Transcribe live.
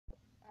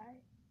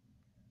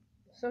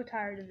so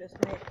tired of this.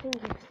 My thing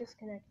keeps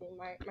disconnecting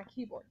my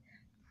keyboard.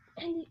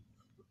 And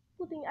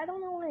flipping, I don't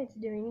know why it's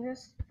doing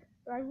this,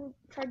 but I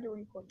tried to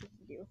record this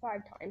video 5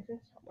 times and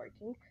it's not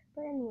working.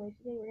 But anyway,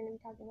 today we're going to be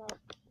talking about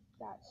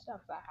that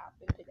stuff that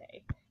happened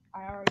today.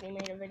 I already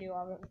made a video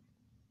of it,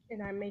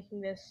 and I'm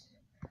making this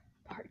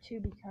part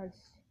 2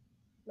 because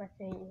my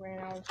thing ran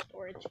out of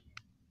storage.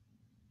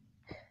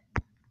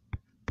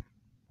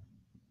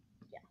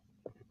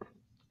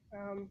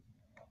 Yeah.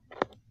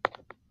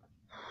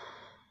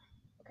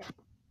 Okay.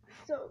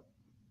 So,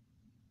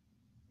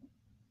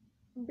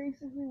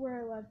 basically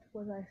where I left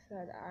was I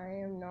said I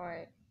am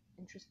not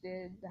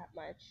interested that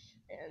much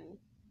in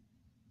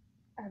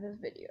Eva's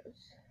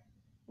videos.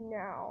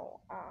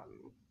 Now,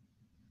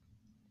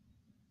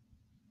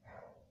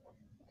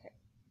 okay.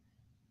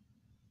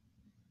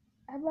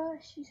 Eva,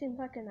 she seems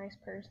like a nice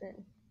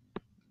person,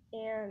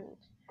 and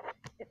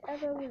if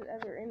Eva was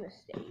ever in the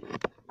state,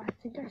 I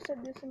think I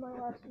said this in my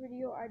last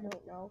video, I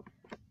don't know,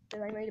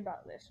 that I made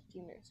about this a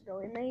few minutes ago.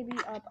 It may be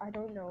up, I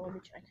don't know, let me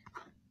check.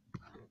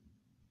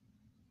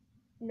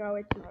 No,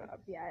 it's not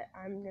up yet.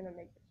 I'm gonna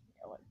make this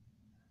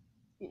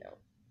video,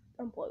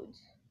 uploads,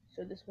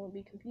 so this won't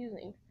be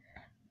confusing.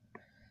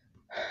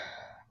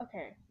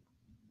 Okay,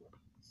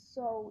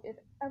 so if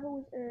Eva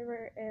was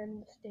ever in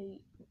the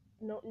state,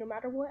 no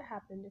matter what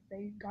happened, if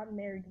they got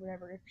married,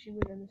 whatever, if she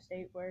was in the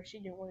state where she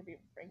didn't want to be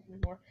with Frank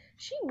anymore,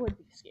 she would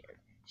be scared.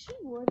 She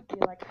would be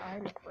like,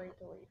 I'm afraid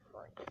to leave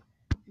Frank,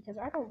 because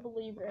I don't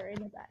believe they're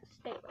in a bad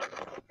state.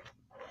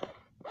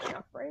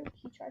 Now, Frank,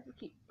 he tries to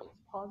keep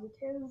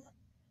things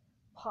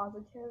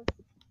positive,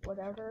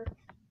 whatever.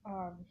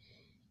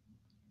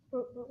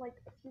 But like,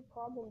 a few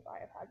problems I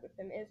have had with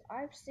him is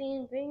I've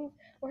seen things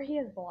where he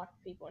has blocked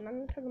people, and I'm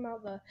not talking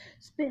about the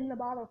spin the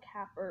bottle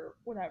cap or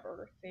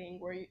whatever thing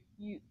where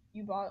you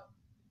bought,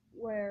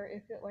 where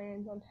if it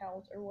lands on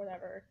tails or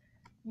whatever,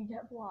 you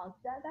get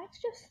blocked. That's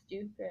just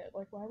stupid.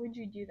 Like, why would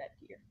you do that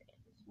to your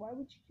fans? Why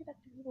would you do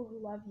that to people who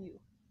love you?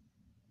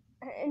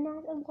 And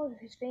not a lot of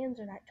his fans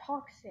are that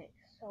toxic,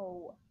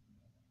 so.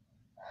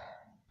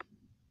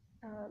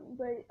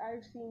 But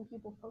I've seen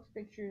people post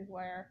pictures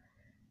where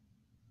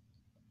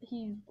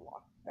he's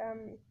blocked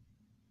them.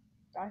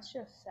 That's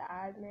just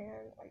sad,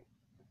 man. Like,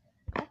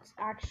 that's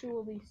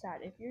actually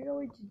sad. If you're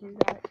going to do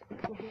that to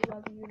people who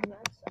love you, then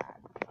that's sad.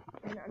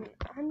 And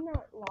I'm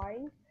not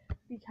lying,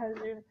 because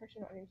there's a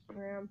person on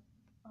Instagram.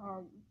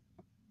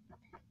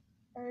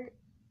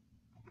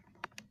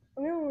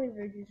 I'm gonna leave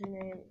their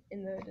username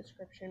in the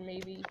description,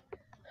 maybe,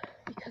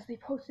 because they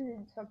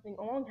posted something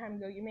a long time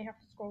ago. You may have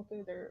to scroll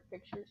through their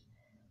pictures,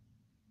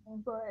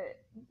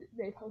 but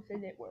they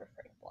posted it where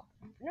Frank blocked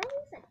them for no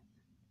reason.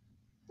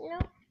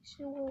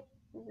 Actual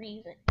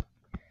reason.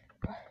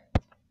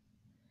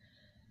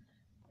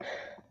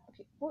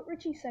 Okay, what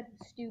Richie said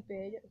was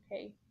stupid,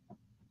 okay?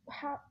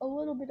 A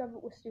little bit of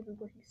it was stupid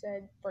what he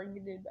said. Frank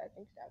did bad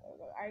things to Evan,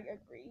 but I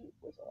agree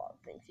with a lot of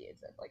things he had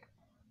said. Like,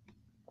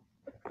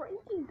 if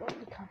Frankie going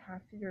to come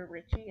after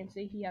Richie and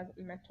say he has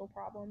mental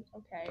problems,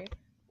 okay,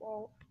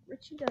 well,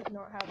 Richie does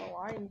not have a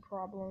lying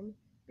problem,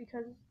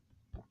 because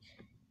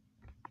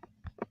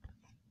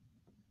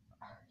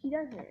he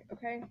doesn't,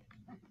 okay?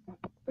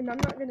 And I'm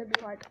not gonna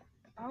be like,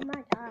 oh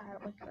my god,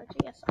 like,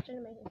 Richie is such an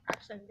amazing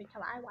person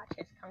because I watch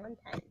his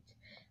content.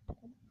 Oh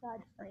my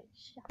god, Frank,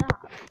 shut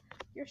up.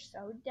 You're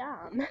so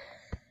dumb.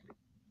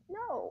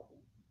 No.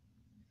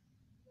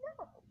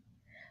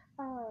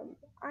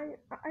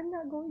 I'm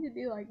not going to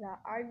be like that.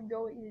 I'm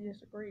going to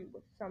disagree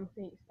with some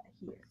things that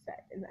he has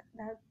said, and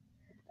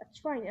that's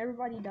fine.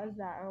 Everybody does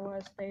that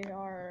unless they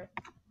are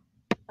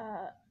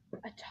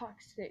a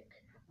toxic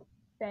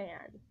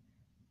fan.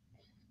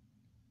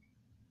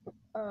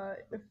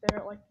 If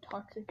they're like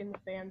toxic in the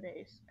fan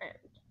base, and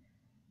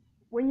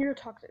when you're a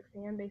toxic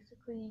fan,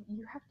 basically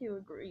you have to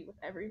agree with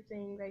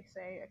everything they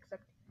say,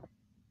 except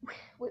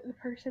with the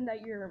person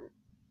that you're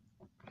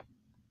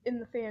in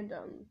the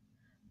fandom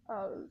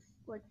of.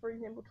 Like, for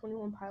example,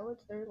 21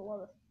 Pilots, there's a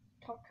lot of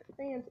toxic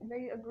fans, and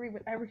they agree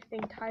with everything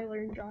Tyler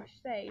and Josh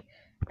say,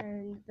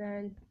 and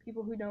then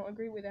people who don't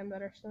agree with them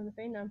that are still in the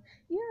fandom,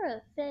 you're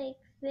a fake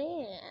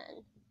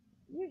fan,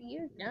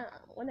 you're dumb,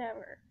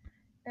 whatever,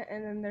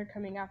 and then they're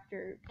coming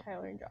after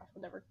Tyler and Josh,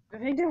 whatever.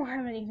 They don't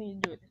have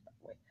anything to do with this,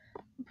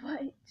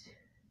 by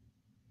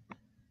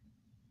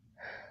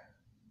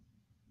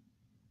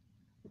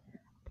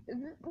the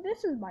way, but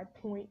this is my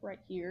point right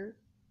here.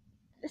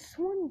 This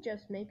one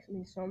just makes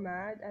me so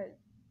mad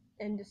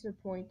and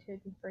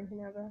disappointed in Frank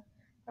and Eva.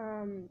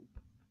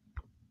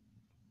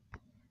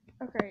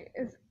 Okay,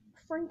 if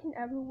Frank and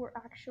Eva were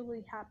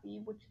actually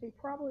happy, which they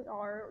probably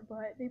are,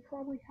 but they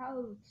probably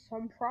have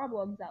some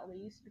problems at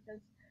least, because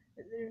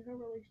there's no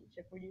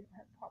relationship where you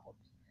have problems.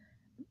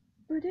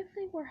 But if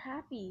they were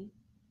happy,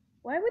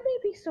 why would they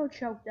be so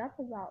choked up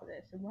about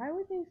this? And why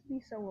would they be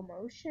so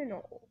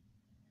emotional?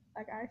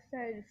 Like I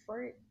said,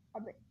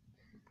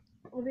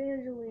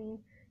 Evangeline,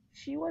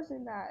 she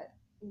wasn't that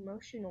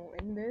emotional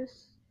in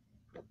this.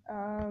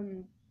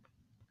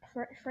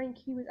 Frank,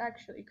 he was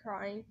actually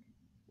crying,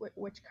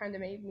 which kind of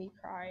made me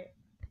cry.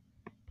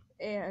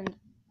 And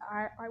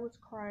I was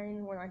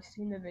crying when I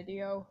seen the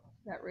video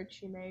that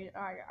Richie made.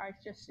 I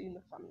just seen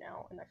the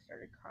thumbnail and I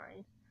started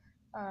crying.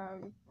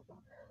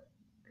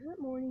 Good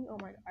morning. Oh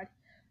my god.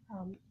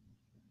 Um,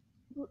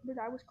 but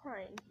I was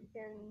crying,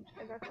 and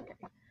that's okay.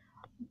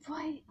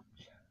 But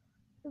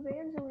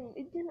Evangeline,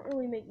 it didn't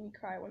really make me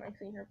cry when I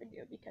seen her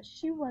video because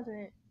she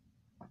wasn't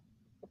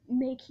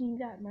making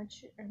that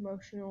much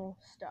emotional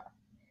stuff.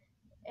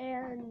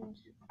 And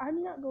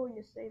I'm not going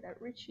to say that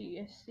Richie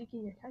is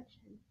seeking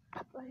attention,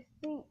 but I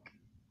think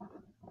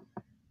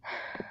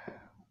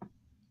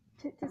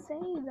to say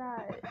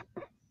that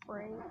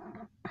Frank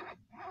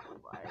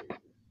was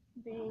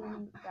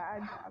being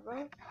bad to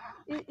Eva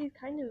is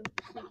kind of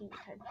seeking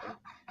attention.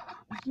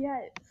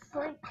 Yet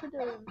Frank could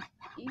have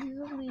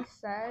easily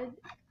said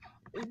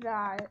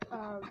that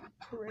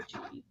to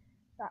Richie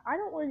that I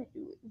don't want to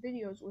do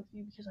videos with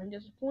you because I'm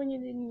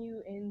disappointed in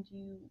you and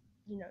you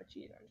know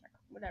cheated on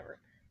Jacqueline, whatever.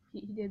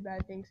 He did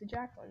bad things to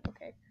Jacqueline.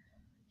 Okay,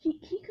 he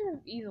could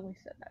have easily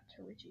said that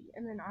to Richie,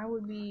 and then I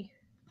would be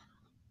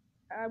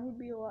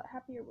a lot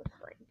happier with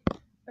Frank.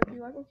 I'd be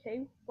like,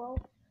 okay, well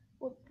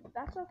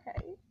that's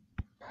okay.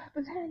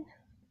 But then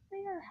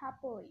they are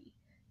happily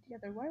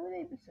together. Why would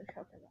they be so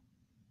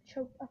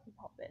choked up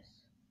about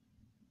this?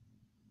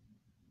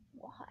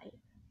 Why?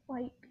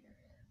 Like,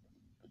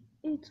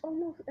 it's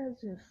almost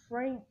as if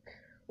Frank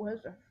was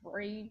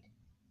afraid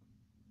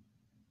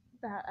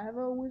that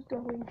Eva was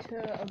going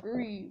to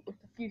agree with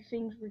a few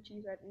things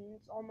Richie said, and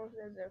it's almost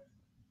as if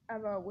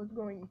Eva was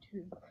going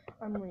to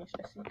unleash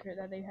a secret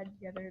that they had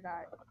together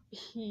that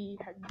he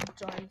had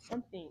done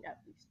something at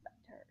least that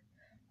to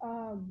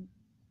her.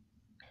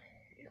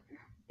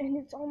 And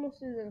it's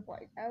almost as if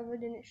like Eva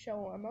didn't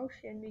show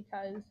emotion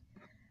because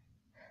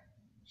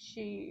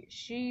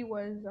she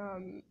was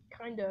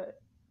kind of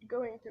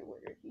going through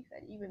what Ricky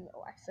said, even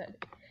though I said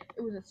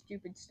it was a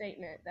stupid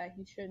statement that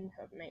he shouldn't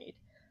have made.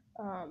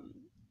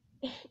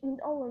 And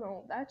all in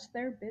all, that's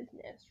their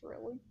business,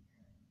 really.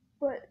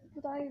 But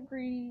I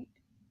agree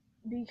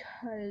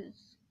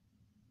because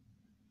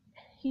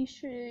he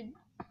should,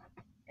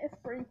 if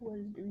Frank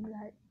was doing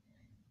that,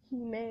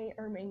 he may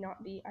or may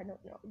not be. I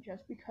don't know.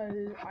 Just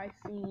because I've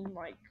seen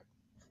like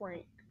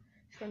Frank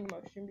showing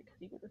emotion because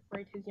he was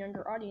afraid his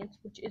younger audience,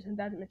 which isn't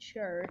that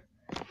mature,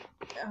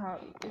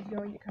 is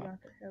going to come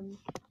after him,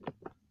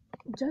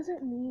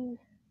 doesn't mean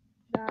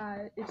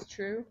that it's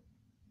true.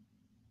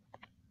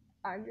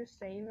 I'm just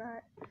saying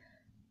that.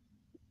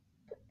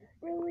 But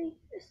really,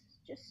 this is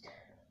just.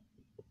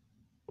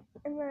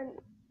 And then,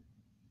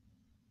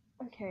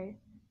 okay,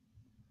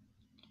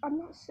 I'm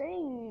not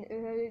saying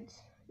that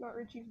it's not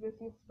Richie's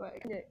business, but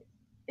it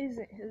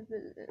isn't his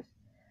business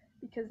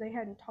because they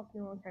hadn't talked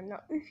in a long time.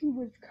 Now, if he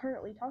was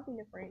currently talking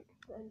to Frank,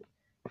 then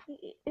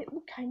it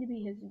would kind of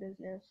be his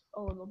business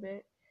a little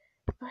bit.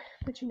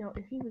 But you know,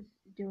 if he was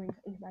doing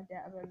something bad to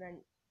Evan,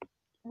 then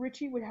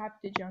Richie would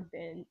have to jump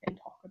in and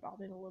talk about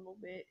it a little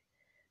bit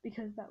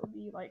because that would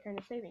be like kind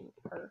of saving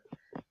her.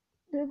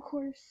 But of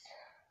course,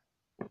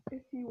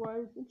 if he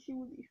was, then she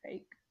would be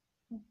fake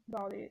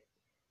about it.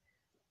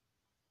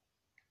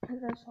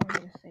 And that's all I'm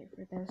gonna say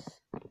for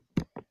this.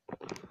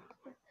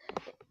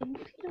 And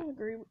if you don't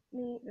agree with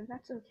me, then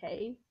that's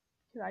okay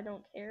because I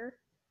don't care.